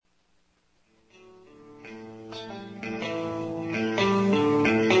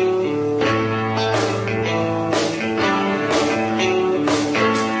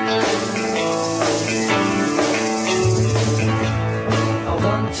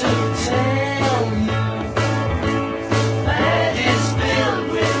to tell you that is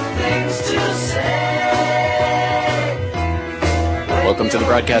filled with things to say. Welcome to the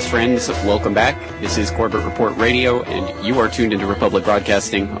broadcast, friends. Welcome back. This is Corbett Report Radio, and you are tuned into Republic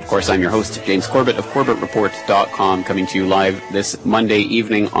Broadcasting. Of course, I'm your host, James Corbett of CorbettReport.com, coming to you live this Monday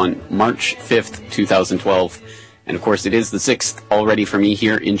evening on March 5th, 2012. And of course, it is the 6th already for me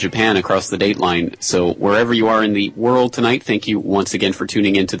here in Japan across the date line. So wherever you are in the world tonight, thank you once again for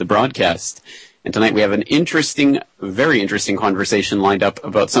tuning into the broadcast. And tonight we have an interesting, very interesting conversation lined up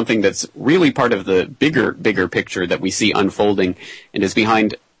about something that's really part of the bigger picture that we see unfolding and is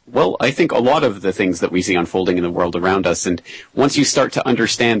behind, well, I think a lot of the things that we see unfolding in the world around us. And once you start to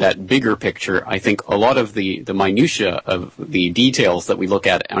understand that bigger picture, I think a lot of the minutia of the details that we look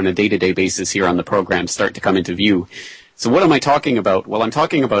at on a day-to-day basis here on the program start to come into view. So what am I talking about? Well, I'm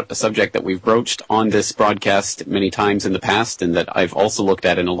talking about a subject that we've broached on this broadcast many times in the past and that I've also looked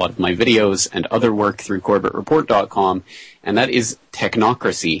at in a lot of my videos and other work through CorbettReport.com, and that is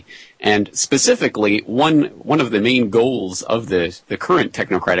technocracy. And specifically, one of the main goals of the current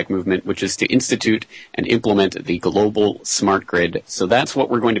technocratic movement, which is to institute and implement the global smart grid. So that's what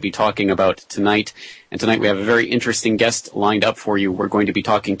we're going to be talking about tonight. And tonight we have a very interesting guest lined up for you. We're going to be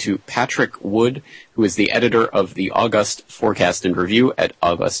talking to Patrick Wood, who is the editor of the August Forecast and Review at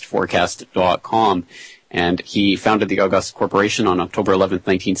augustforecast.com. And he founded the August Corporation on October 11th,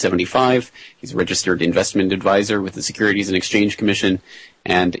 1975. He's a registered investment advisor with the Securities and Exchange Commission.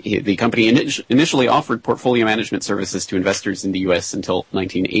 And the company initially offered portfolio management services to investors in the U.S. until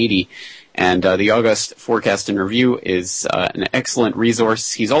 1980. And the August Forecast and Review is an excellent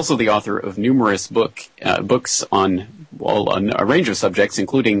resource. He's also the author of numerous books on a range of subjects,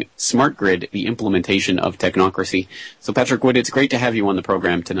 including Smart Grid, the implementation of technocracy. So, Patrick Wood, it's great to have you on the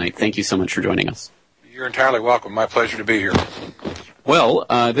program tonight. Thank you so much for joining us. You're entirely welcome. My pleasure to be here. Well,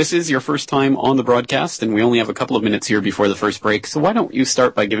 this is your first time on the broadcast, and we only have a couple of minutes here before the first break. So why don't you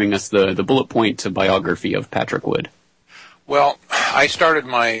start by giving us the bullet point biography of Patrick Wood? Well, I started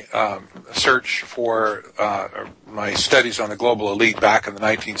my search for my studies on the global elite back in the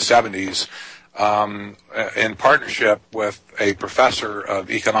 1970s in partnership with a professor of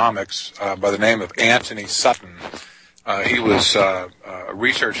economics by the name of Anthony Sutton. He was a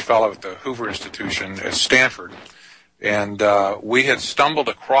research fellow at the Hoover Institution at Stanford, and we had stumbled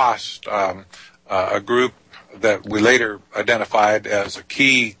across a group that we later identified as a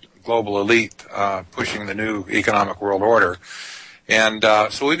key global elite pushing the new economic world order. And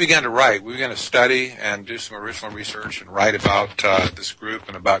so we began to write. We began to study and do some original research and write about this group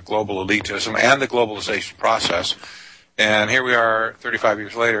and about global elitism and the globalization process. And here we are 35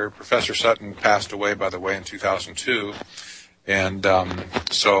 years later. Professor Sutton passed away, by the way, in 2002. And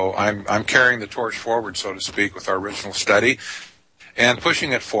so I'm carrying the torch forward, so to speak, with our original study and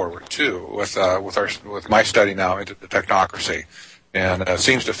pushing it forward, too, with my study now into the technocracy. And it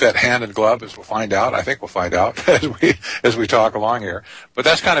seems to fit hand in glove, as we'll find out. I think we'll find out as we talk along here. But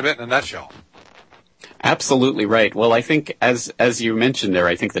that's kind of it in a nutshell. Absolutely right. Well, I think, as you mentioned there,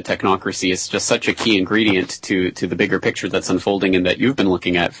 I think the technocracy is just such a key ingredient to the bigger picture that's unfolding and that you've been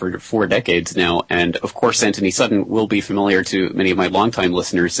looking at for 4 decades now. And, of course, Anthony Sutton will be familiar to many of my longtime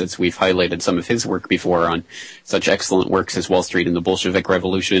listeners, since we've highlighted some of his work before on such excellent works as Wall Street and the Bolshevik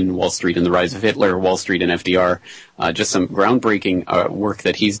Revolution, Wall Street and the Rise of Hitler, Wall Street and FDR. Just some groundbreaking work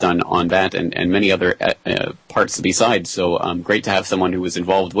that he's done on that and many other parts besides. So great to have someone who was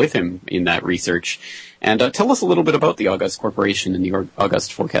involved with him in that research. And tell us a little bit about the August Corporation and the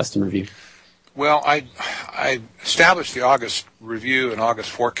August Forecast and Review. Well, I established the August Review and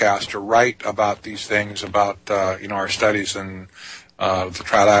August Forecast to write about these things, about our studies in the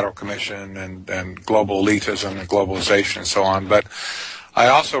Trilateral Commission and global elitism and globalization and so on. But I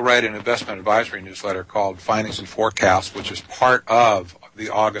also write an investment advisory newsletter called Findings and Forecasts, which is part of the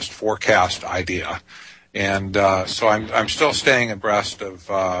August Forecast idea. And so I'm still staying abreast of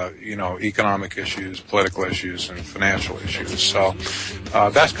economic issues, political issues, and financial issues. So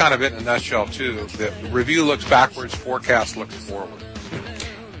that's kind of it in a nutshell too. The review looks backwards, forecast looks forward.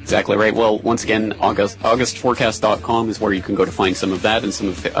 Exactly right. Well, once again, augustforecast.com is where you can go to find some of that and some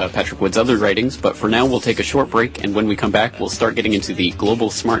of Patrick Wood's other writings. But for now, we'll take a short break, and when we come back, we'll start getting into the global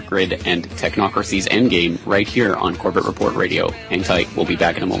smart grid and technocracy's endgame right here on Corbett Report Radio. Hang tight. We'll be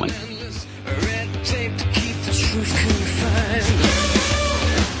back in a moment.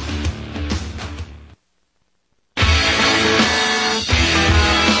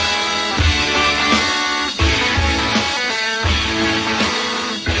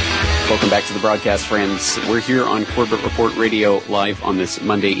 Welcome back to the broadcast, friends. We're here on Corbett Report Radio live on this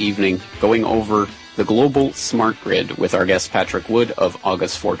Monday evening, going over the global smart grid with our guest Patrick Wood of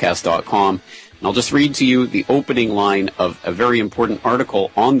augustforecast.com. And I'll just read to you the opening line of a very important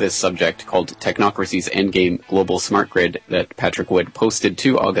article on this subject called Technocracy's Endgame Global Smart Grid that Patrick Wood posted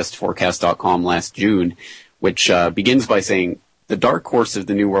to augustforecast.com last June, which begins by saying, "The dark horse of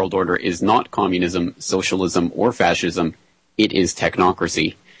the New World Order is not communism, socialism, or fascism. It is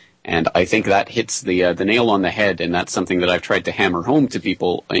technocracy." And I think that hits the nail on the head, and that's something that I've tried to hammer home to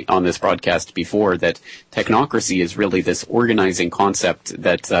people on this broadcast before, that technocracy is really this organizing concept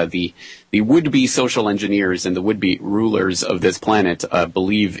that the would-be social engineers and the would-be rulers of this planet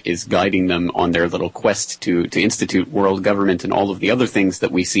believe is guiding them on their little quest to institute world government and all of the other things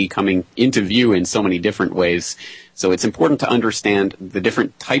that we see coming into view in so many different ways. So it's important to understand the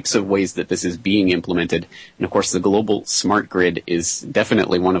different types of ways that this is being implemented. And of course, the global smart grid is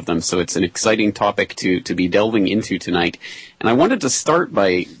definitely one of them. So it's an exciting topic to be delving into tonight. And I wanted to start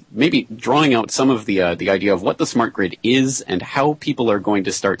by maybe drawing out some of the idea of what the smart grid is and how people are going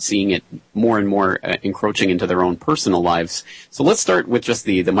to start seeing it more and more encroaching into their own personal lives. So let's start with just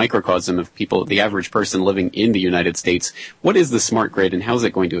the microcosm of people, the average person living in the United States. What is the smart grid and how is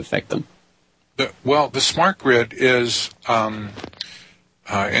it going to affect them? The smart grid is, in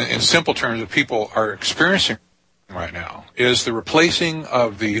simple terms, that people are experiencing right now, is the replacing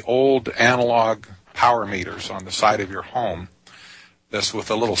of the old analog power meters on the side of your home, that's with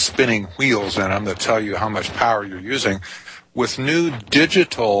the little spinning wheels in them that tell you how much power you're using, with new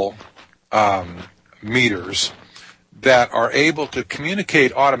digital meters that are able to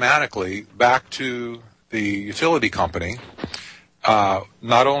communicate automatically back to the utility company,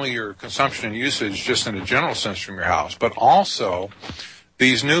 not only your consumption and usage just in a general sense from your house, but also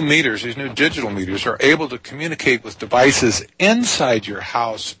these new meters, these new digital meters, are able to communicate with devices inside your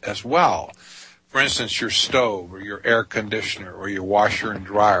house as well. For instance, your stove or your air conditioner or your washer and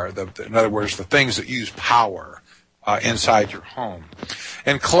dryer, in other words, the things that use power inside your home.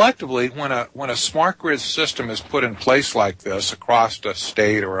 And collectively, when a smart grid system is put in place like this across a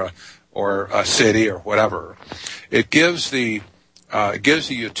state or a city or whatever, it gives the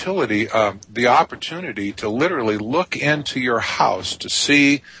utility the opportunity to literally look into your house to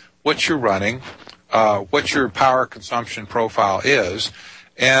see what you're running, what your power consumption profile is,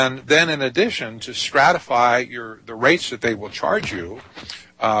 and then in addition to stratify the rates that they will charge you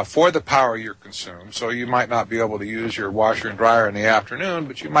for the power you consume. So you might not be able to use your washer and dryer in the afternoon,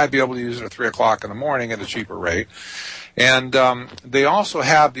 but you might be able to use it at 3 o'clock in the morning at a cheaper rate. And they also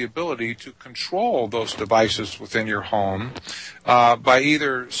have the ability to control those devices within your home by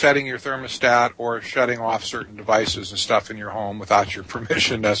either setting your thermostat or shutting off certain devices and stuff in your home without your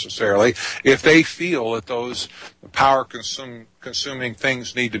permission necessarily, if they feel that those power consuming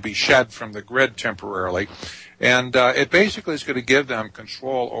things need to be shed from the grid temporarily. And it basically is going to give them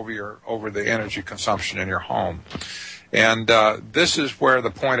control over the energy consumption in your home. And this is where the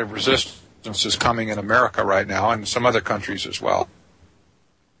point of resistance is coming in America right now and some other countries as well.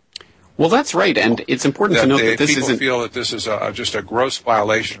 Well, that's right, and it's important to note that this people feel that this is just a gross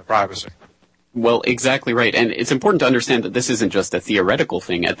violation of privacy. Well, exactly right. And it's important to understand that this isn't just a theoretical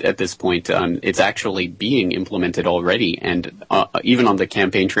thing at this point. It's actually being implemented already. And even on the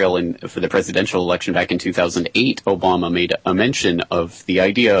campaign trail for the presidential election back in 2008, Obama made a mention of the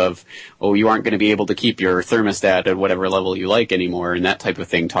idea of, you aren't going to be able to keep your thermostat at whatever level you like anymore, and that type of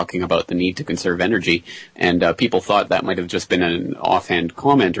thing, talking about the need to conserve energy. And people thought that might have just been an offhand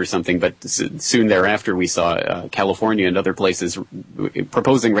comment or something, but soon thereafter we saw California and other places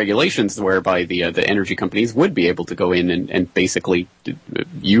proposing regulations whereby the energy companies would be able to go in and basically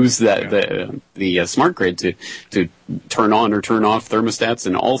use the smart grid to turn on or turn off thermostats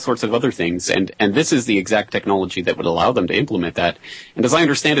and all sorts of other things. And this is the exact technology that would allow them to implement that. And as I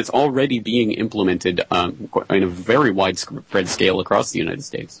understand, it's already being implemented in a very widespread scale across the United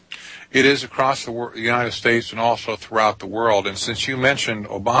States. It is across the United States and also throughout the world. And since you mentioned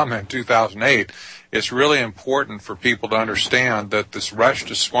Obama in 2008, it's really important for people to understand that this rush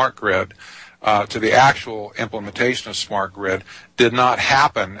to smart grid, to the actual implementation of smart grid, did not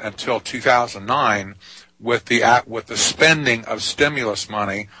happen until 2009 with the spending of stimulus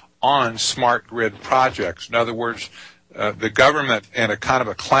money on smart grid projects. In other words, the government, in a kind of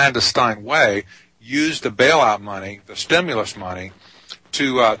a clandestine way, used the bailout money, the stimulus money,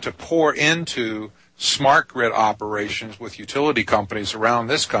 to pour into smart grid operations with utility companies around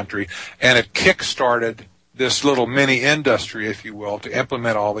this country, and it kick-started this little mini industry, if you will, to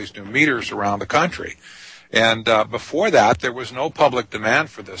implement all these new meters around the country. And before that, there was no public demand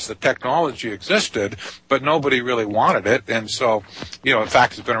for this. The technology existed, but nobody really wanted it. And so, in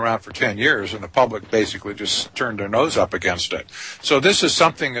fact, it's been around for 10 years, and the public basically just turned their nose up against it. So this is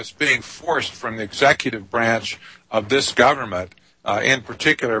something that's being forced from the executive branch of this government, in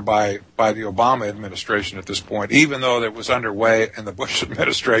particular by the Obama administration at this point, even though it was underway in the Bush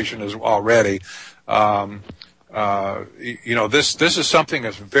administration as already. This is something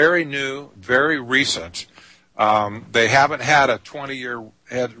that's very new, very recent. They haven't had a 20-year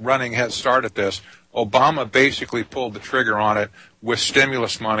running head start at this. Obama basically pulled the trigger on it with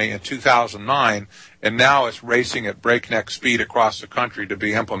stimulus money in 2009, and now it's racing at breakneck speed across the country to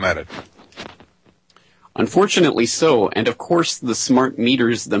be implemented. Unfortunately so, and of course the smart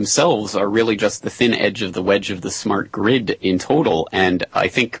meters themselves are really just the thin edge of the wedge of the smart grid in total, and I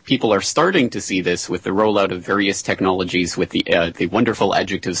think people are starting to see this with the rollout of various technologies with the wonderful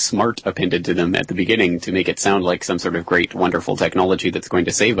adjective smart appended to them at the beginning to make it sound like some sort of great, wonderful technology that's going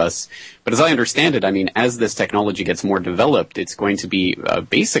to save us. But as I understand it, I mean, as this technology gets more developed, it's going to be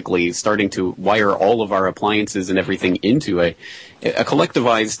basically starting to wire all of our appliances and everything into a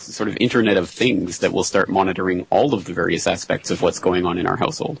collectivized sort of Internet of Things that will start monitoring all of the various aspects of what's going on in our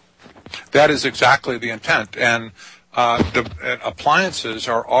household. That is exactly the intent. And appliances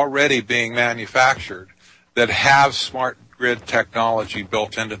are already being manufactured that have smart grid technology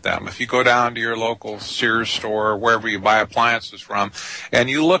built into them. If you go down to your local Sears store or wherever you buy appliances from, and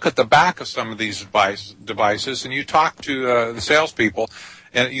you look at the back of some of these devices and you talk to the salespeople,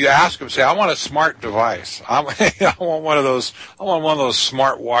 and you ask them, say, I want a smart device. I want one of those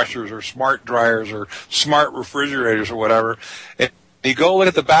smart washers or smart dryers or smart refrigerators or whatever. And you go look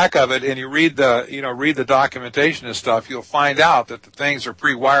at the back of it and you read the documentation and stuff, you'll find out that the things are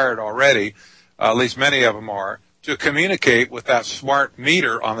pre-wired already, at least many of them are, to communicate with that smart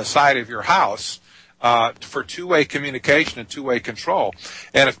meter on the side of your house, for two-way communication and two-way control.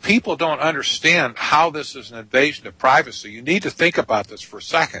 And if people don't understand how this is an invasion of privacy, you need to think about this for a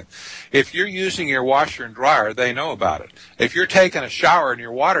second. If you're using your washer and dryer, they know about it. If you're taking a shower and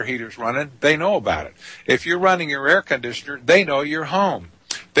your water heater's running, they know about it. If you're running your air conditioner, they know you're home.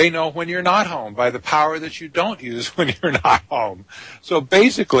 They know when you're not home by the power that you don't use when you're not home. So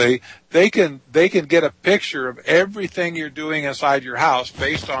basically, they can get a picture of everything you're doing inside your house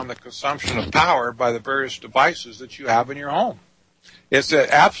based on the consumption of power by the various devices that you have in your home. It's an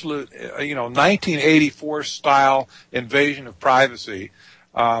absolute, 1984 style invasion of privacy.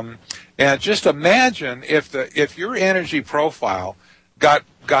 And just imagine if your energy profile got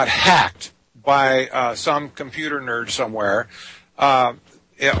hacked by some computer nerd somewhere,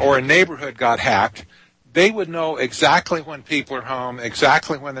 or a neighborhood got hacked, they would know exactly when people are home,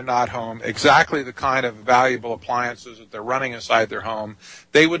 exactly when they're not home, exactly the kind of valuable appliances that they're running inside their home.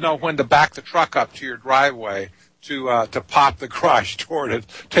 They would know when to back the truck up to your driveway to pop the garage door to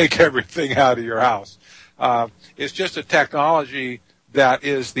take everything out of your house. It's just a technology that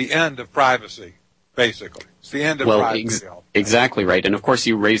is the end of privacy, basically. It's the end of privacy. Exactly right. And of course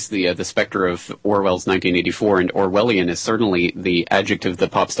you raised the specter of Orwell's 1984, and Orwellian is certainly the adjective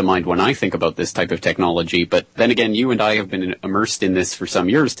that pops to mind when I think about this type of technology. But then again, you and I have been immersed in this for some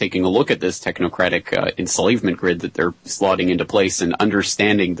years, taking a look at this technocratic enslavement grid that they're slotting into place and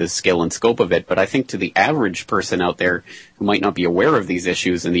understanding the scale and scope of it. But I think to the average person out there who might not be aware of these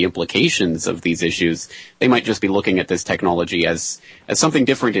issues and the implications of these issues, they might just be looking at this technology as something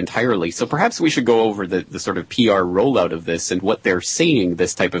different entirely. So perhaps we should go over the sort of PR rollout of this and what they're saying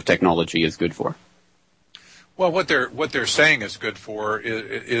this type of technology is good for. Well, what they're saying is good for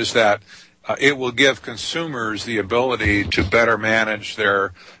is that it will give consumers the ability to better manage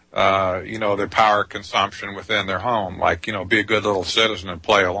their their power consumption within their home, like, be a good little citizen and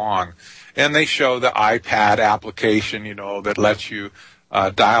play along. And they show the iPad application, that lets you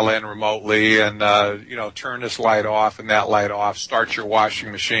dial in remotely and, turn this light off and that light off, start your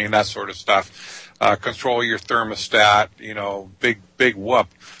washing machine, that sort of stuff. Control your thermostat, big whoop.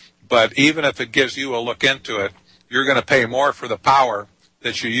 But even if it gives you a look into it, you're going to pay more for the power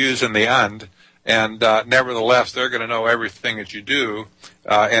that you use in the end. And nevertheless, they're going to know everything that you do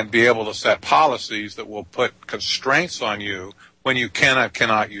and be able to set policies that will put constraints on you when you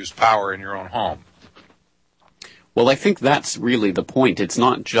cannot use power in your own home. Well, I think that's really the point. It's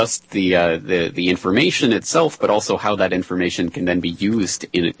not just the information itself, but also how that information can then be used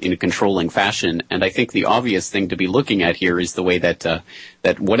in a controlling fashion. And I think the obvious thing to be looking at here is the way that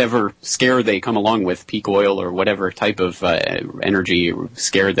whatever scare they come along with, peak oil or whatever type of energy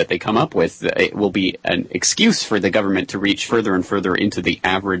scare that they come up with, it will be an excuse for the government to reach further and further into the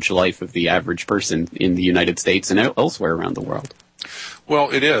average life of the average person in the United States and elsewhere around the world.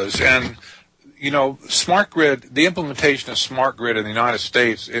 Well, it is, and smart grid, the implementation of smart grid in the United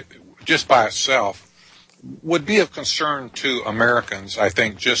States, just by itself, would be of concern to Americans, I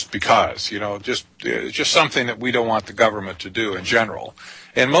think, just because, it's just something that we don't want the government to do in general.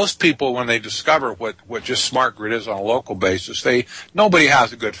 And most people, when they discover what just smart grid is on a local basis, nobody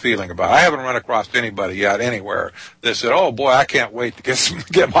has a good feeling about it. I haven't run across anybody yet anywhere that said, "Oh boy, I can't wait to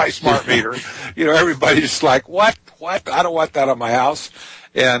get my smart meter." Everybody's just like, "What? I don't want that on my house."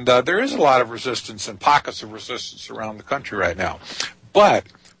 And there is a lot of resistance and pockets of resistance around the country right now. But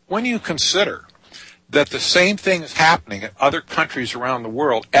when you consider that the same thing is happening in other countries around the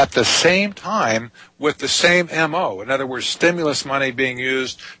world at the same time with the same MO. In other words, stimulus money being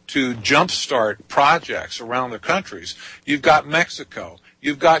used to jumpstart projects around the countries. You've got Mexico.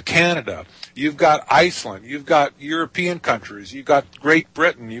 You've got Canada. You've got Iceland. You've got European countries. You've got Great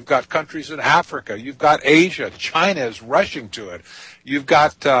Britain. You've got countries in Africa. You've got Asia. China is rushing to it. You've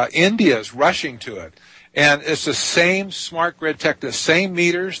got India is rushing to it. And it's the same smart grid tech, the same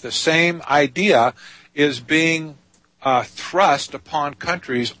meters, the same idea is being thrust upon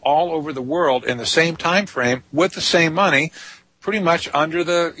countries all over the world in the same time frame with the same money, pretty much under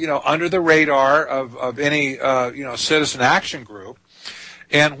the radar of any citizen action group.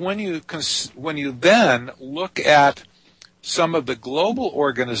 And when you then look at some of the global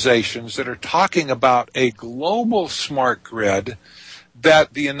organizations that are talking about a global smart grid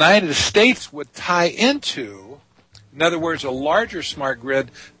that the United States would tie into, in other words, a larger smart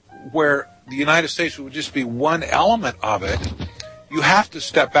grid where the United States would just be one element of it, you have to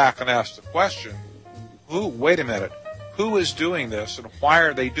step back and ask the question, wait a minute, who is doing this and why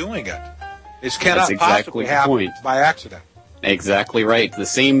are they doing it? It cannot possibly happen by accident. Exactly right. The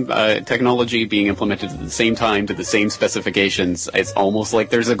same technology being implemented at the same time to the same specifications. It's almost like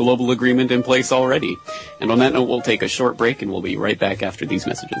there's a global agreement in place already. And on that note, we'll take a short break and we'll be right back after these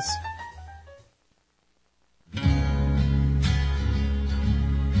messages.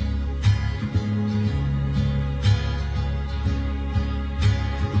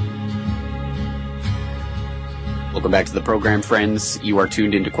 Welcome back to the program, friends. You are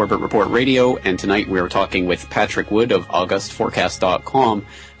tuned into Corbett Report Radio, and tonight we are talking with Patrick Wood of AugustForecast.com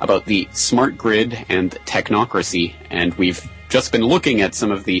about the smart grid and technocracy, and we've just been looking at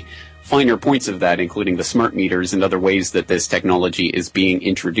some of the finer points of that, including the smart meters and other ways that this technology is being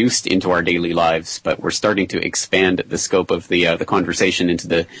introduced into our daily lives. But we're starting to expand the scope of the conversation into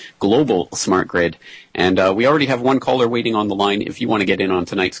the global smart grid. And we already have one caller waiting on the line. If you want to get in on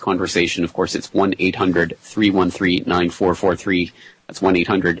tonight's conversation, of course, it's 1-800-313-9443. That's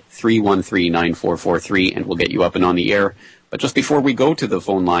 1-800-313-9443, and we'll get you up and on the air. But just before we go to the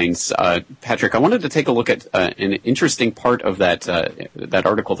phone lines, Patrick, I wanted to take a look at an interesting part of that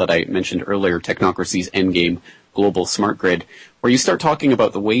article that I mentioned earlier, Technocracy's Endgame Global Smart Grid, where you start talking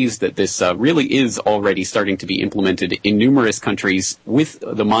about the ways that this really is already starting to be implemented in numerous countries with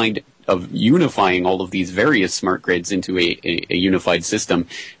the mind of unifying all of these various smart grids into a unified system.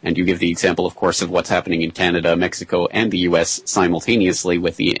 And you give the example, of course, of what's happening in Canada, Mexico, and the U.S. simultaneously,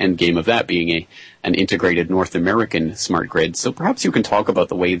 with the end game of that being an integrated North American smart grid. So perhaps you can talk about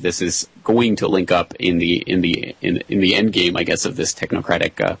the way this is going to link up in the end game, I guess, of this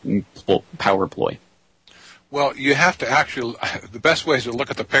technocratic power ploy. Well, you have to actually, the best way is to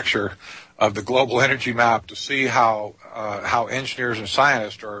look at the picture of the global energy map to see how engineers and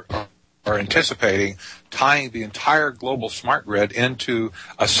scientists are anticipating tying the entire global smart grid into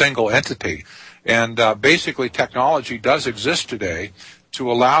a single entity. And basically, technology does exist today to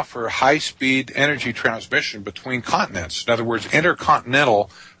allow for high-speed energy transmission between continents. In other words,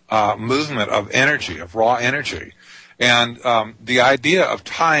 intercontinental movement of energy, of raw energy. And the idea of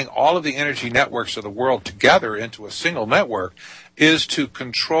tying all of the energy networks of the world together into a single network is to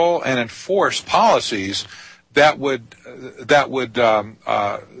control and enforce policies that would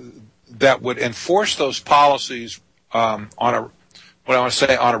enforce those policies on a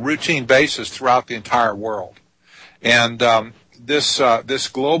routine basis throughout the entire world. And this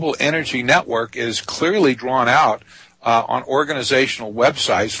global energy network is clearly drawn out on organizational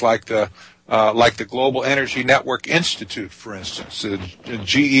websites like the Global Energy Network Institute, for instance,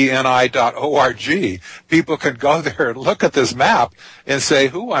 GENI.org. People can go there and look at this map and say,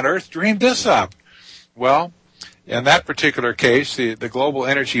 who on earth dreamed this up? Well, in that particular case, the Global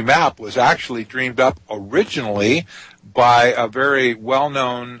Energy Map was actually dreamed up originally by a very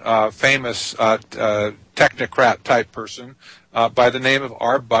well-known, famous technocrat-type person by the name of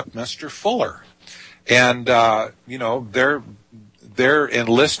R. Buckminster Fuller. And, they're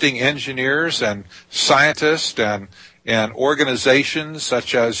enlisting engineers and scientists and organizations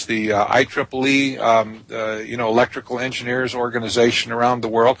such as the IEEE, Electrical Engineers Organization around the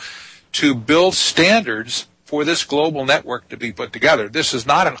world to build standards for this global network to be put together. This is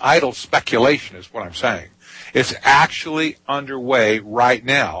not an idle speculation, is what I'm saying. It's actually underway right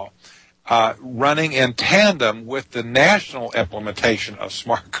now, running in tandem with the national implementation of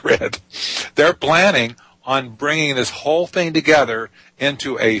smart grid. They're planning on bringing this whole thing together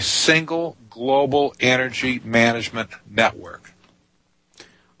into a single global energy management network.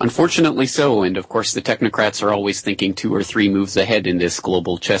 Unfortunately so, and of course the technocrats are always thinking 2 or 3 moves ahead in this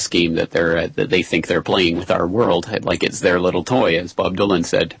global chess game that they think they're playing with our world, like it's their little toy, as Bob Dylan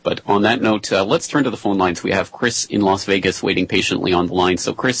said. But on that note, let's turn to the phone lines. We have Chris in Las Vegas waiting patiently on the line.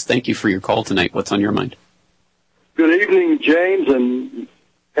 So Chris, thank you for your call tonight. What's on your mind? Good evening, James and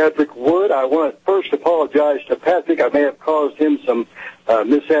Patrick Wood. I want to first apologize to Patrick. I may have caused him some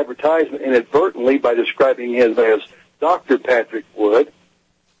misadvertisement inadvertently by describing him as Dr. Patrick Wood.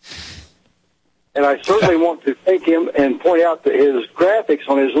 And I certainly want to thank him and point out that his graphics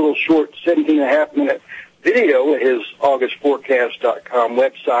on his little short 17.5-minute video at his augustforecast.com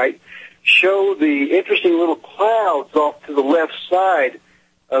website show the interesting little clouds off to the left side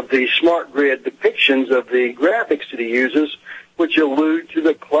of the smart grid depictions of the graphics that he uses, which allude to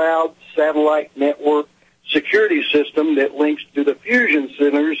the cloud satellite network security system that links to the fusion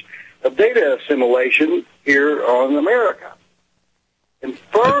centers of data assimilation here on America. And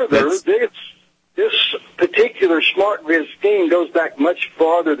further, this particular smart grid scheme goes back much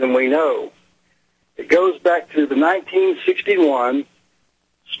farther than we know. It goes back to the 1961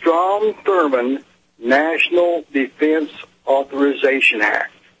 Strom-Thurmond National Defense Authorization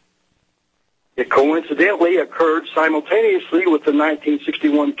Act. It coincidentally occurred simultaneously with the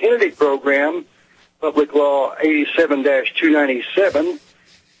 1961 Kennedy Program, Public Law 87-297,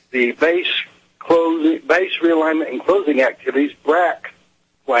 the Base Realignment and Closing Activities, BRAC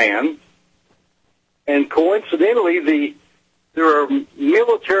plan. And coincidentally, there are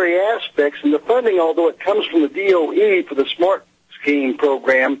military aspects in the funding, although it comes from the DOE for the SMART scheme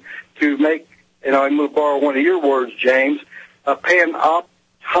program to make, and I'm going to borrow one of your words, James, a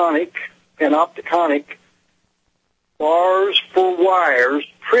panopticonic bars for wires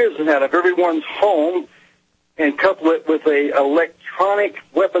prison out of everyone's home and couple it with a electronic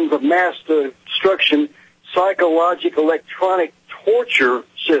weapons of mass destruction, psychological electronic torture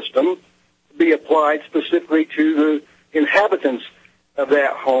system to be applied specifically to the inhabitants of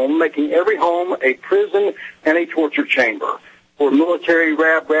that home, making every home a prison and a torture chamber for military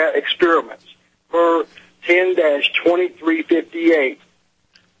rat experiments per 10-2358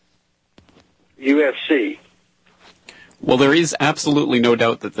 USC. Well, there is absolutely no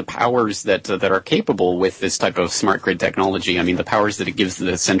doubt that the powers that are capable with this type of smart grid technology, I mean, the powers that it gives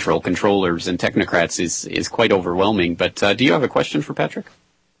the central controllers and technocrats is quite overwhelming. But do you have a question for Patrick?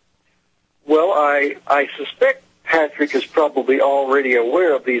 Well, I suspect Patrick is probably already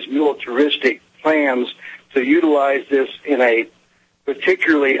aware of these militaristic plans to utilize this in a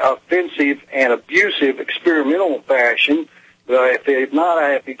particularly offensive and abusive experimental fashion. But if they've not,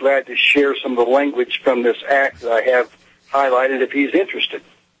 I'd be glad to share some of the language from this act that I have highlighted if he's interested.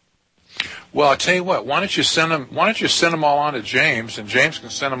 Well, I'll tell you what. Why don't you send them all on to James, and James can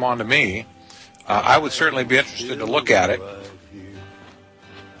send them on to me. I would certainly be interested to look at it.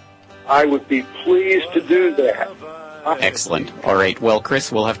 I would be pleased to do that. Excellent. All right. Well,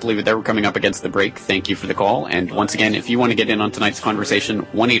 Chris, we'll have to leave it there. We're coming up against the break. Thank you for the call. And once again, if you want to get in on tonight's conversation,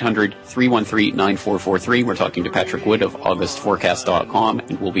 1-800-313-9443. We're talking to Patrick Wood of AugustForecast.com,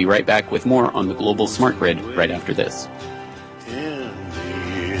 and we'll be right back with more on the global smart grid right after this.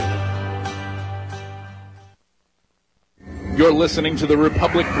 You're listening to the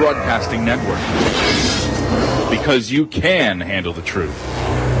Republic Broadcasting Network, because you can handle the truth.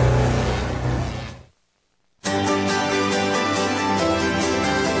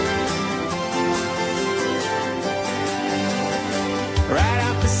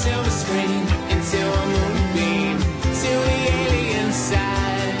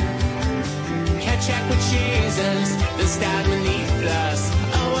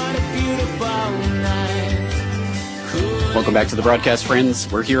 Welcome back to the broadcast,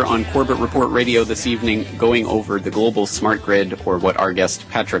 friends. We're here on Corbett Report Radio this evening going over the global smart grid, or what our guest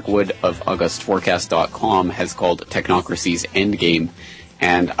Patrick Wood of AugustForecast.com has called Technocracy's Endgame.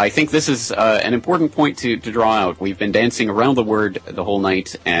 And I think this is an important point to draw out. We've been dancing around the word the whole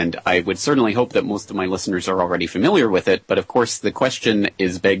night, and I would certainly hope that most of my listeners are already familiar with it. But of course, the question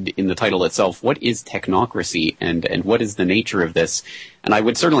is begged in the title itself: what is technocracy, and what is the nature of this? And I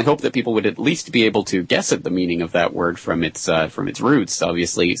would certainly hope that people would at least be able to guess at the meaning of that word from its roots.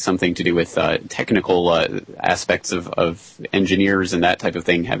 Obviously, something to do with technical aspects of engineers and that type of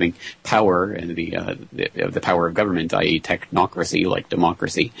thing having power, and the power of government, i.e. technocracy, like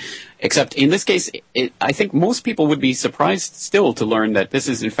democracy. Except in this case, I think most people would be surprised still to learn that this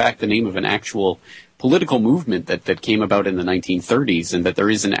is in fact the name of an actual political movement that came about in the 1930s, and that there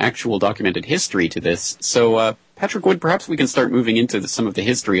is an actual documented history to this. So, Patrick Wood, perhaps we can start moving into some of the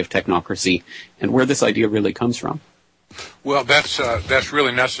history of technocracy and where this idea really comes from. Well, that's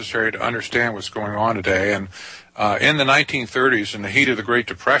really necessary to understand what's going on today. And in the 1930s, in the heat of the Great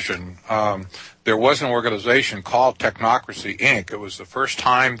Depression, there was an organization called Technocracy, Inc. It was the first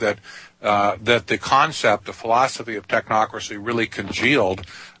time that the concept, the philosophy of technocracy really congealed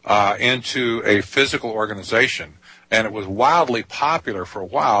into a physical organization. And it was wildly popular for a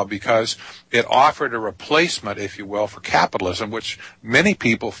while because it offered a replacement, if you will, for capitalism, which many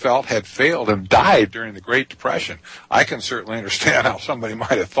people felt had failed and died during the Great Depression. I can certainly understand how somebody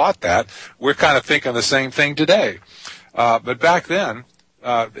might have thought that. We're kind of thinking the same thing today. But back then,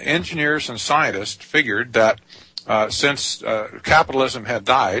 the engineers and scientists figured that since capitalism had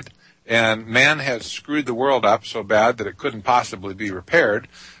died and man had screwed the world up so bad that it couldn't possibly be repaired,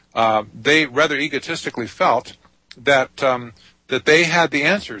 they rather egotistically felt that they had the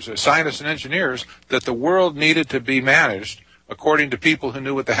answers, as scientists and engineers, that the world needed to be managed according to people who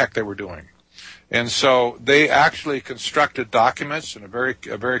knew what the heck they were doing. And so they actually constructed documents and a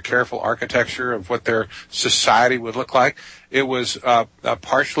very careful architecture of what their society would look like. It was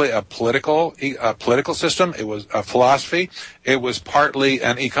partially a political system. It was a philosophy. It was partly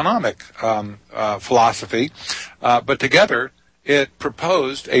an economic philosophy. But together, it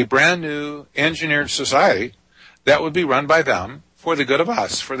proposed a brand new engineered society that would be run by them for the good of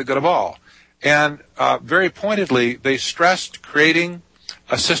us, for the good of all. And very pointedly, they stressed creating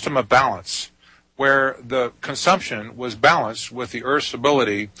a system of balance where the consumption was balanced with the Earth's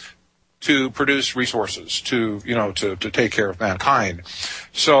ability to produce resources, to take care of mankind.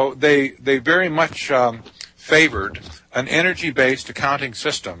 So they very much favored an energy-based accounting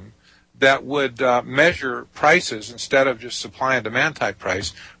system that would measure prices instead of just supply and demand type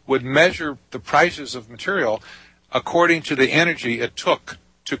price, would measure the prices of material according to the energy it took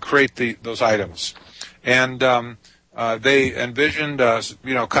to create those items. And they envisioned,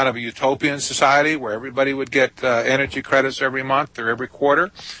 kind of a utopian society where everybody would get energy credits every month or every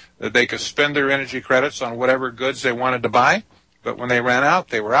quarter, that they could spend their energy credits on whatever goods they wanted to buy. But when they ran out,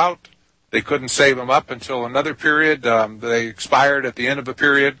 they were out. They couldn't save them up until another period. They expired at the end of a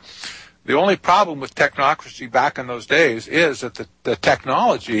period. The only problem with technocracy back in those days is that the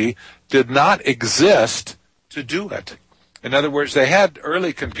technology did not exist to do it. In other words, they had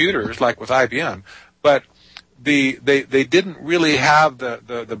early computers like with IBM, but they didn't really have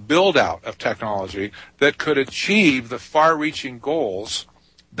the build out of technology that could achieve the far-reaching goals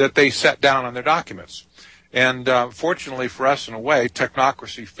that they set down on their documents. And fortunately for us, in a way,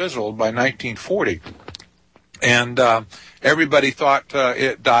 technocracy fizzled by 1940. And everybody thought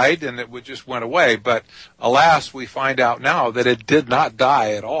it died and it just went away. But alas, we find out now that it did not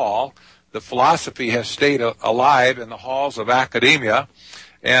die at all. The philosophy has stayed alive in the halls of academia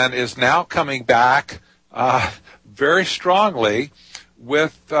and is now coming back very strongly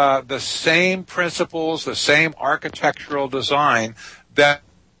with the same principles, the same architectural design that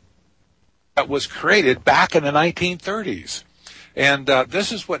was created back in the 1930s. And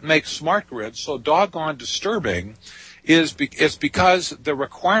this is what makes smart grids so doggone disturbing, is because the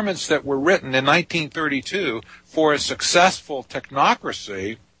requirements that were written in 1932 for a successful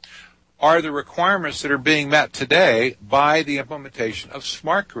technocracy are the requirements that are being met today by the implementation of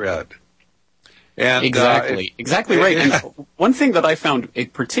smart grid. And, exactly right. And one thing that I found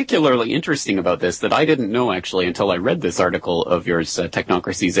particularly interesting about this that I didn't know actually until I read this article of yours,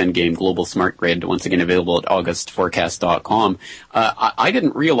 Technocracy's Endgame Global Smart Grid, once again available at augustforecast.com. I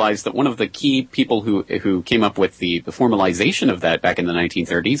didn't realize that one of the key people who came up with the formalization of that back in the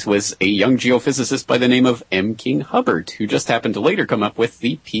 1930s was a young geophysicist by the name of M. King Hubbert, who just happened to later come up with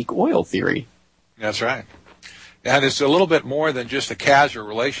the peak oil theory. That's right. And it's a little bit more than just a casual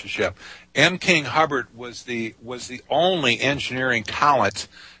relationship. M. King Hubbert was the only engineering talent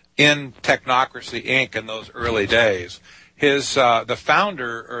in Technocracy Inc. in those early days. His the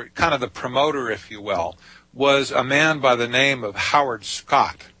founder, or kind of the promoter, if you will, was a man by the name of Howard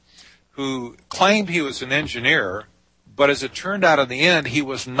Scott, who claimed he was an engineer, but as it turned out in the end, he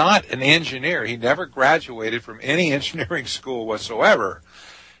was not an engineer. He never graduated from any engineering school whatsoever.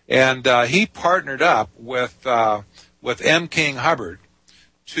 And he partnered up with M. King Hubbert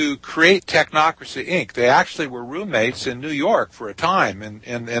to create Technocracy Inc. They actually were roommates in New York for a time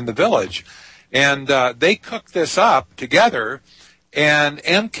in the Village. And they cooked this up together, and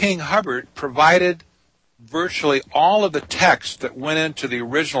M. King Hubbard provided virtually all of the text that went into the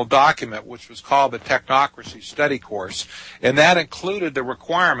original document, which was called the Technocracy Study Course, and that included the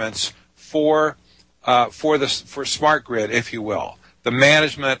requirements for smart grid, if you will, the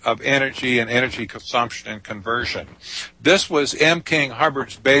management of energy and energy consumption and conversion. This was M. King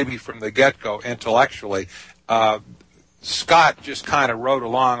Hubbard's baby from the get-go intellectually. Scott just kind of rode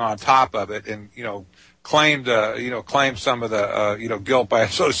along on top of it and, claimed some of the, guilt by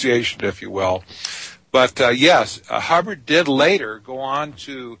association, if you will. But, yes, Hubbard did later go on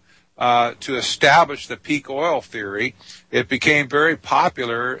to establish the peak oil theory. It became very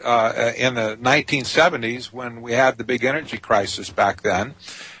popular in the 1970s when we had the big energy crisis back then.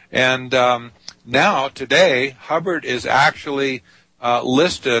 And now, today, Hubbard is actually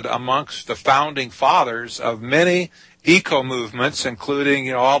listed amongst the founding fathers of many eco-movements,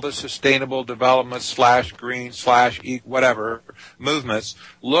 including, all the sustainable development / green / whatever movements,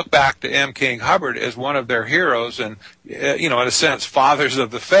 look back to M. King Hubbard as one of their heroes and, in a sense, fathers of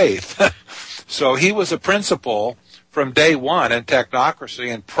the faith. So he was a principal from day one in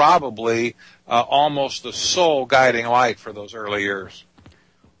technocracy and probably almost the sole guiding light for those early years.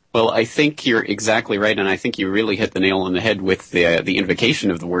 Well, I think you're exactly right, and I think you really hit the nail on the head with the invocation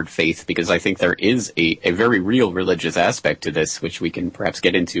of the word faith, because I think there is a very real religious aspect to this, which we can perhaps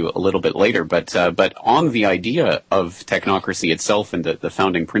get into a little bit later. But on the idea of technocracy itself and the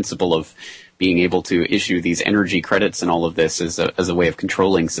founding principle of being able to issue these energy credits and all of this as a way of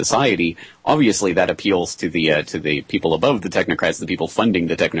controlling society, obviously that appeals to the people above the technocrats, the people funding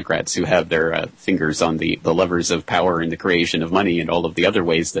the technocrats, who have their fingers on the levers of power and the creation of money and all of the other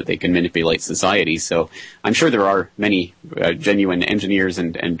ways that they can manipulate society. So I'm sure there are many genuine engineers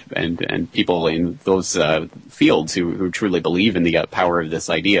and people in those fields who truly believe in the power of this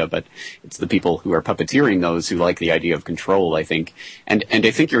idea, but it's the people who are puppeteering those who like the idea of control, I think. And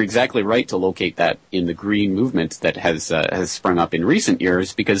I think you're exactly right to locate that in the green movement that has sprung up in recent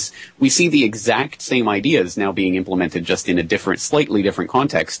years, because we see the exact same ideas now being implemented, just in a slightly different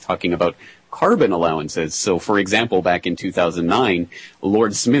context, talking about carbon allowances. So, for example, back in 2009,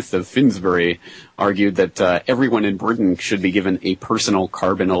 Lord Smith of Finsbury argued that everyone in Britain should be given a personal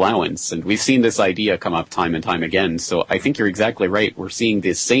carbon allowance. And we've seen this idea come up time and time again. So I think you're exactly right. We're seeing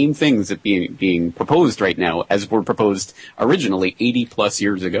the same things that being proposed right now as were proposed originally 80 plus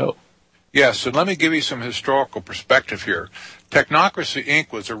years ago. Yes, and let me give you some historical perspective here. Technocracy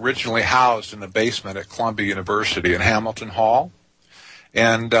Inc. was originally housed in the basement at Columbia University in Hamilton Hall,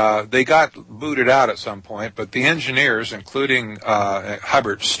 and they got booted out at some point, but the engineers, including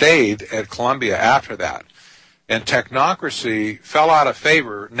Hubbard, stayed at Columbia after that. And technocracy fell out of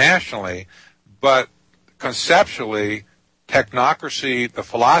favor nationally, but conceptually, technocracy, the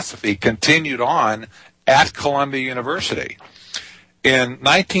philosophy, continued on at Columbia University. In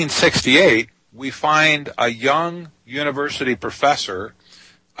 1968, we find a young university professor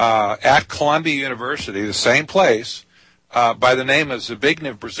at Columbia University, the same place, by the name of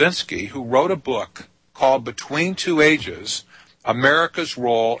Zbigniew Brzezinski, who wrote a book called Between Two Ages, America's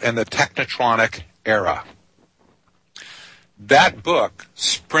Role in the Technotronic Era. That book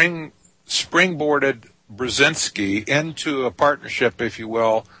springboarded Brzezinski into a partnership, if you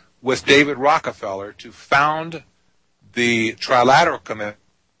will, with David Rockefeller to found the Trilateral Commission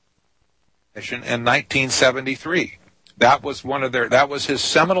in 1973. That was his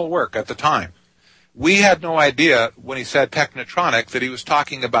seminal work at the time. We had no idea when he said technotronic that he was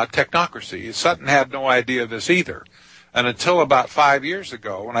talking about technocracy. Sutton had no idea of this either. And until about 5 years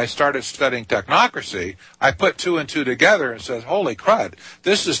ago, when I started studying technocracy, I put two and two together and said, holy crud,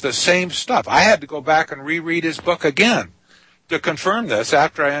 this is the same stuff. I had to go back and reread his book again to confirm this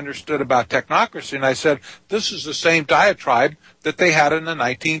after I understood about technocracy, and I said, this is the same diatribe that they had in the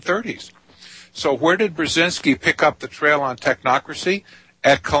 1930s. So where did Brzezinski pick up the trail on technocracy?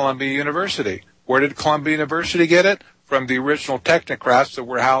 At Columbia University. Where did Columbia University get it? From the original technocrats that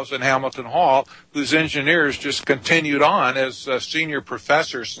were housed in Hamilton Hall, whose engineers just continued on as senior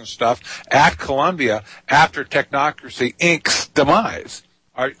professors and stuff at Columbia after Technocracy Inc.'s demise.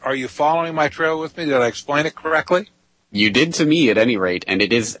 Are you following my trail with me? Did I explain it correctly? You did to me, at any rate, and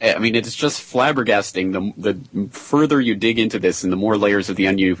it is, I mean, it's just flabbergasting. The further you dig into this and the more layers of the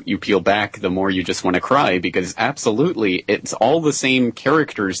onion you peel back, the more you just want to cry, because absolutely, it's all the same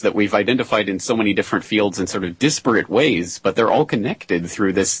characters that we've identified in so many different fields in sort of disparate ways, but they're all connected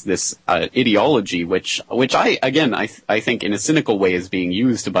through this ideology, which I think in a cynical way is being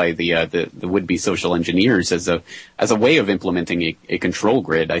used by the would-be social engineers as a way of implementing a control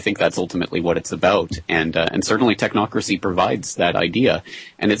grid. I think that's ultimately what it's about, and certainly technocracy provides that idea,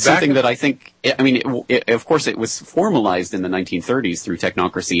 and it's something that I think, of course it was formalized in the 1930s through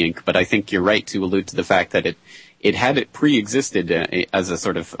Technocracy Inc., but I think you're right to allude to the fact that it had pre-existed as a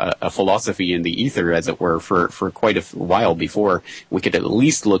sort of a philosophy in the ether, as it were, for quite a while before. We could at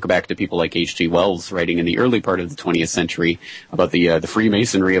least look back to people like H.G. Wells writing in the early part of the 20th century about the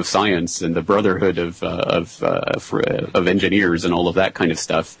Freemasonry of science and the brotherhood of engineers and all of that kind of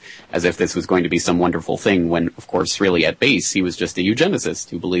stuff, as if this was going to be some wonderful thing, when, of course, really at base, he was just a eugenicist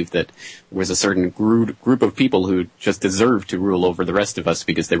who believed that there was a certain group of people who just deserved to rule over the rest of us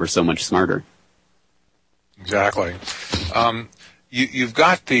because they were so much smarter. Exactly. You've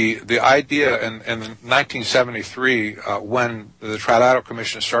got the idea in 1973 when the Trilateral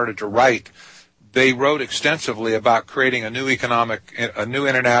Commission started to write. They wrote extensively about creating a new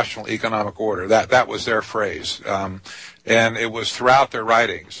international economic order. That was their phrase, and it was throughout their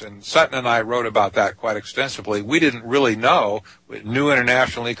writings. And Sutton and I wrote about that quite extensively. We didn't really know new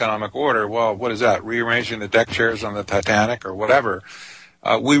international economic order. Well, what is that? Rearranging the deck chairs on the Titanic or whatever.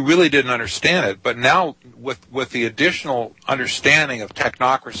 We really didn't understand it, but now with the additional understanding of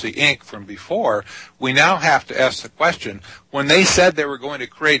Technocracy Inc. from before, we now have to ask the question, when they said they were going to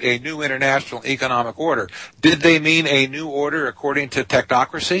create a new international economic order, did they mean a new order according to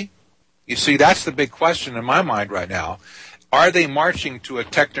Technocracy? You see, that's the big question in my mind right now. Are they marching to a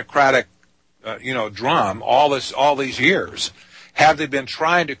technocratic, drum all these years? Have they been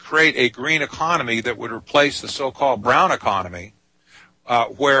trying to create a green economy that would replace the so-called brown economy?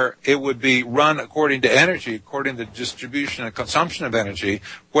 Where it would be run according to energy, according to distribution and consumption of energy,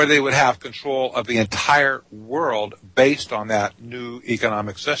 where they would have control of the entire world based on that new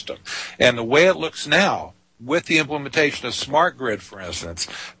economic system. And the way it looks now, with the implementation of smart grid, for instance,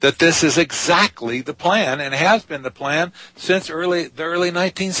 that this is exactly the plan and has been the plan since the early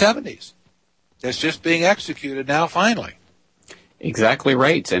 1970s. It's just being executed now, finally. Exactly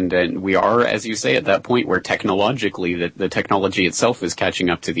right, and we are, as you say, at that point where technologically the technology itself is catching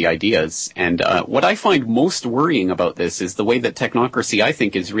up to the ideas. And what I find most worrying about this is the way that technocracy, I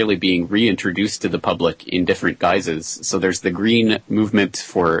think, is really being reintroduced to the public in different guises. So there's the green movement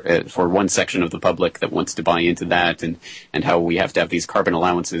for one section of the public that wants to buy into that, and how we have to have these carbon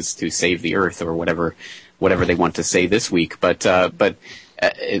allowances to save the earth, or whatever they want to say this week. But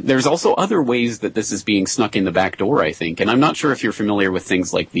there's also other ways that this is being snuck in the back door, I think. And I'm not sure if you're familiar with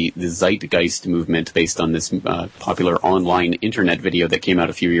things like the Zeitgeist movement based on this popular online internet video that came out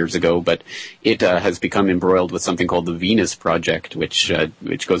a few years ago, but it has become embroiled with something called the Venus Project, which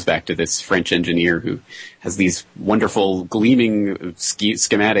goes back to this French engineer who has these wonderful gleaming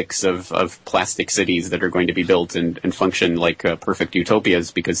schematics of plastic cities that are going to be built and function like perfect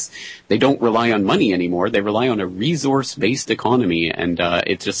utopias, because they don't rely on money anymore. They rely on a resource-based economy, and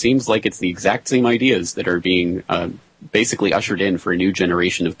it just seems like it's the exact same ideas that are being basically ushered in for a new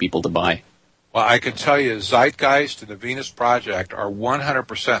generation of people to buy. Well, I can tell you Zeitgeist and the Venus Project are 100%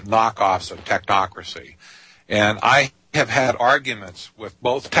 knockoffs of Technocracy. And I have had arguments with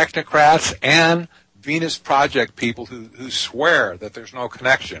both Technocrats and Venus Project people who swear that there's no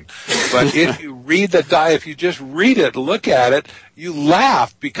connection. But if you just read it, look at it, you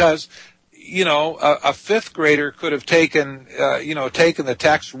laugh, because a fifth grader could have taken the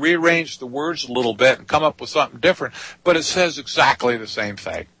text, rearranged the words a little bit, and come up with something different, but it says exactly the same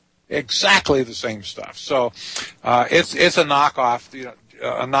thing, exactly the same stuff. So it's a knockoff,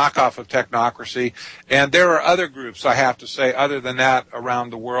 a knockoff of Technocracy. And there are other groups, I have to say, other than that, around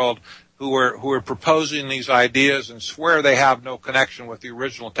the world who are proposing these ideas and swear they have no connection with the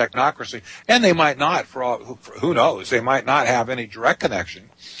original Technocracy, and they might not. Who knows? They might not have any direct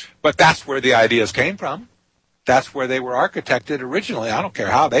connection. But that's where the ideas came from. That's where they were architected originally. I don't care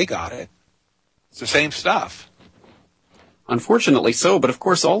how they got it. It's the same stuff. Unfortunately so, but of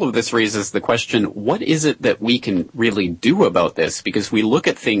course all of this raises the question, what is it that we can really do about this? Because we look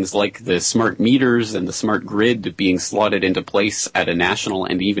at things like the smart meters and the smart grid being slotted into place at a national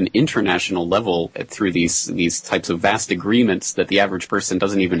and even international level through these types of vast agreements that the average person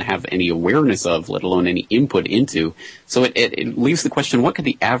doesn't even have any awareness of, let alone any input into. So it leaves the question, what could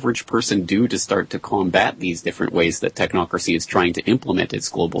the average person do to start to combat these different ways that Technocracy is trying to implement its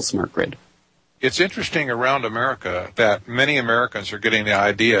global smart grid? it's interesting around America that many Americans are getting the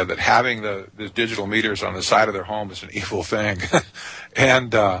idea that having the digital meters on the side of their home is an evil thing.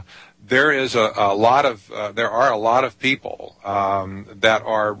 And there are a lot of people that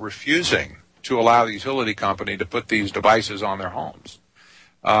are refusing to allow the utility company to put these devices on their homes.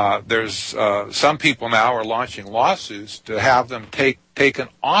 There's some people now are launching lawsuits to have them taken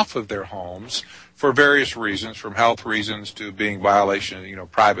off of their homes for various reasons, from health reasons to being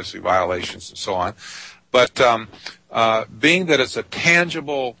privacy violations and so on. But being that it's a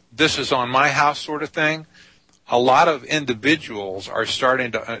tangible, this is on my house sort of thing, a lot of individuals are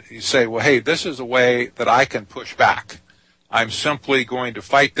starting to say, well, hey, this is a way that I can push back. I'm simply going to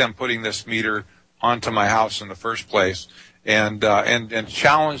fight them putting this meter onto my house in the first place, and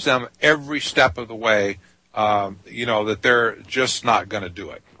challenge them every step of the way, that they're just not going to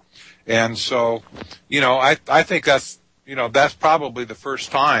do it. And so, I think that's probably the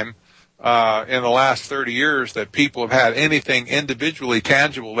first time in the last 30 years that people have had anything individually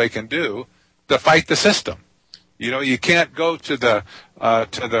tangible they can do to fight the system. You can't go to the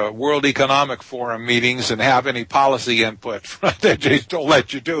World Economic Forum meetings and have any policy input. They just don't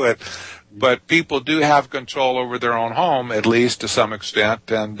let you do it. But people do have control over their own home, at least to some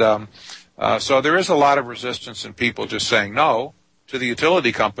extent. And so there is a lot of resistance in people just saying no to the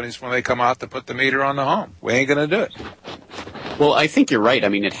utility companies when they come out to put the meter on the home. We ain't going to do it. Well, I think you're right. I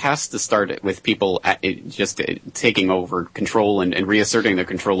mean, it has to start with people just taking over control and reasserting their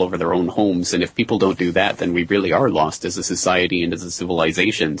control over their own homes. And if people don't do that, then we really are lost as a society and as a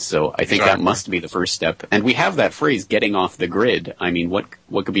civilization. So I think that must be the first step. And we have that phrase, getting off the grid. I mean, what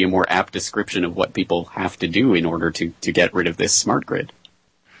could be a more apt description of what people have to do in order to get rid of this smart grid?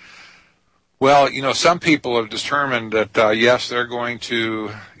 Well, some people have determined that, yes, they're going to,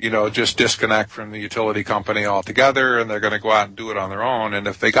 just disconnect from the utility company altogether, and they're going to go out and do it on their own. And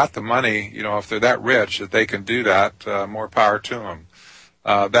if they got the money, if they're that rich that they can do that, more power to them.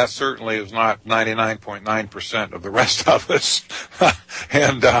 That certainly is not 99.9% of the rest of us.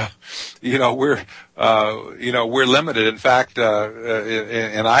 And, we're limited. In fact,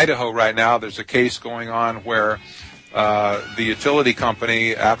 in Idaho right now, there's a case going on where the utility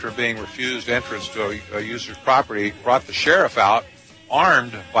company, after being refused entrance to a user's property, brought the sheriff out,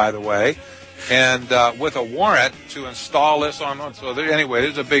 armed, by the way, and with a warrant to install this on. So anyway,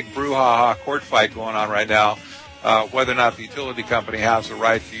 there's a big brouhaha court fight going on right now, whether or not the utility company has the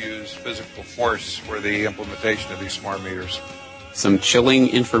right to use physical force for the implementation of these smart meters. Some chilling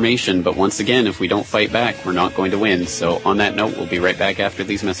information, but once again, if we don't fight back, we're not going to win. So on that note, we'll be right back after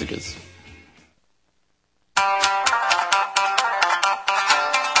these messages.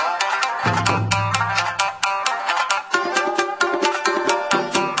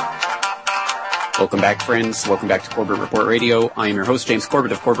 Welcome back, friends. Welcome back to Corbett Report Radio. I am your host, James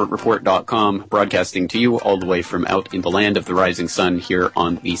Corbett of CorbettReport.com, broadcasting to you all the way from out in the land of the rising sun here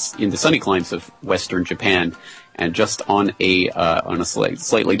in the sunny climes of Western Japan. And just on a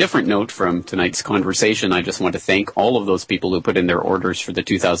slightly different note from tonight's conversation, I just want to thank all of those people who put in their orders for the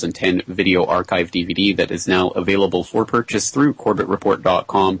 2010 Video Archive DVD that is now available for purchase through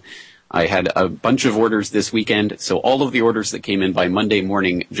CorbettReport.com. I had a bunch of orders this weekend, so all of the orders that came in by Monday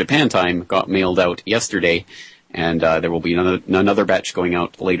morning Japan time got mailed out yesterday, and there will be another batch going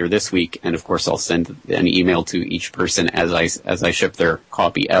out later this week, and of course I'll send an email to each person as I ship their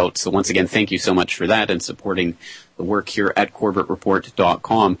copy out. So once again, thank you so much for that and supporting the work here at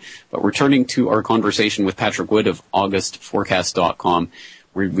CorbettReport.com. But returning to our conversation with Patrick Wood of AugustForecast.com,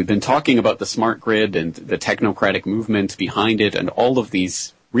 we've been talking about the smart grid and the technocratic movement behind it and all of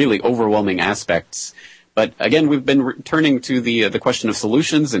these really overwhelming aspects. But again, we've been returning to the question of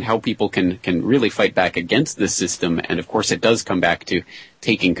solutions and how people can really fight back against this system. And of course, it does come back to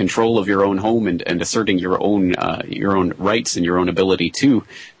taking control of your own home and asserting your own rights and your own ability to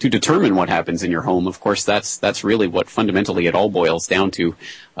determine what happens in your home. Of course, that's really what fundamentally it all boils down to.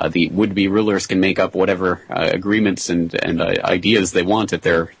 The would-be rulers can make up whatever agreements and ideas they want at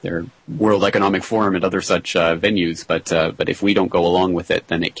their World Economic Forum and other such venues, but if we don't go along with it,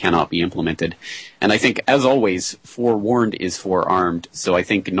 then it cannot be implemented. And I think, as always, forewarned is forearmed. So I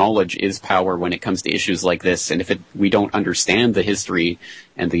think knowledge is power when it comes to issues like this. And if we don't understand the history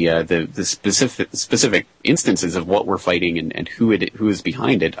and the specific instances of what we're fighting and who is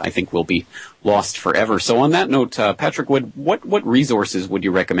behind it, I think we'll be lost forever. So on that note, Patrick Wood, what resources would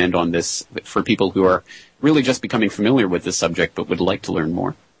you recommend on this for people who are really just becoming familiar with this subject but would like to learn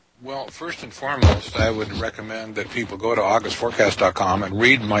more? Well, first and foremost, I would recommend that people go to AugustForecast.com and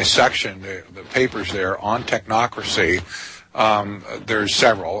read my section, the papers there on technocracy. There's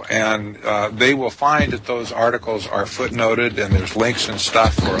several, and they will find that those articles are footnoted, and there's links and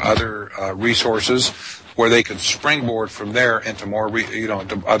stuff for other resources where they can springboard from there into more,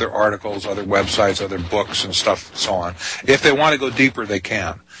 into other articles, other websites, other books and stuff, and so on. If they want to go deeper, they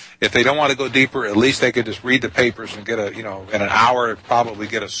can. If they don't want to go deeper, at least they could just read the papers and get in an hour, probably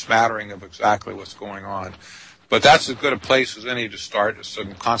get a smattering of exactly what's going on. But that's as good a place as any to start,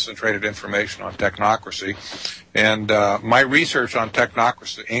 some concentrated information on technocracy. And my research on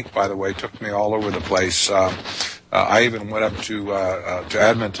Technocracy Inc., by the way, took me all over the place. I even went up to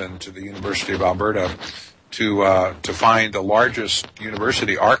Edmonton, to the University of Alberta, to find the largest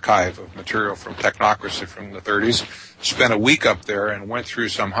university archive of material from Technocracy from the 30s. Spent a week up there and went through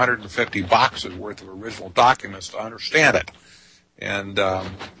some 150 boxes worth of original documents to understand it. And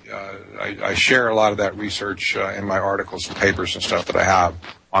I share a lot of that research in my articles and papers and stuff that I have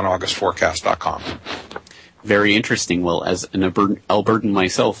on augustforecast.com. Very interesting. Well, as an Albertan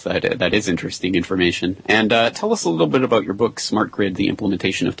myself, that is interesting information. And tell us a little bit about your book, Smart Grid, The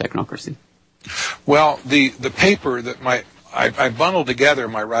Implementation of Technocracy. Well, the paper that I bundled together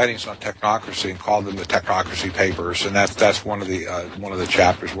my writings on technocracy and called them the Technocracy Papers, and that's one of the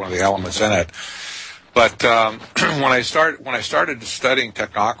chapters, one of the elements in it. But when I started studying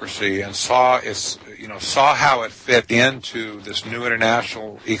technocracy and saw how it fit into this new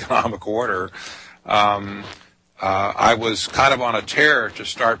international economic order, I was kind of on a tear to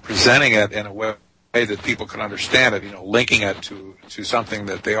start presenting it in a way that people can understand it, linking it to something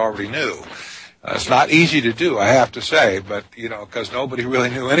that they already knew. It's not easy to do, I have to say, but, because nobody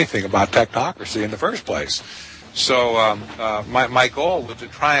really knew anything about technocracy in the first place. So my goal was to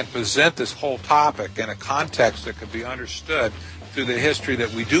try and present this whole topic in a context that could be understood through the history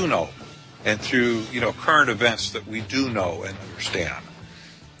that we do know and through, current events that we do know and understand.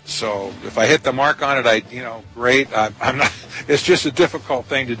 So if I hit the mark on it, great. I'm not. It's just a difficult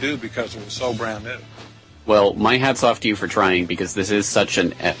thing to do because it was so brand new. Well, my hat's off to you for trying, because this is such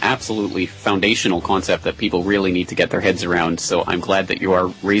an absolutely foundational concept that people really need to get their heads around. So I'm glad that you are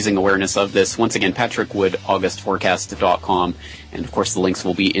raising awareness of this. Once again, Patrick Wood, augustforecast.com. And, of course, the links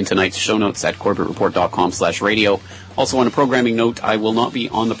will be in tonight's show notes at corbettreport.com/radio. Also, on a programming note, I will not be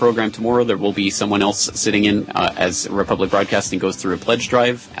on the program tomorrow. There will be someone else sitting in as Republic Broadcasting goes through a pledge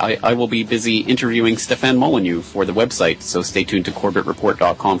drive. I will be busy interviewing Stefan Molyneux for the website, so stay tuned to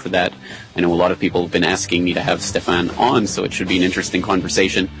corbettreport.com for that. I know a lot of people have been asking me to have Stefan on, so it should be an interesting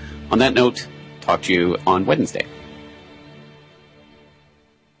conversation. On that note, talk to you on Wednesday.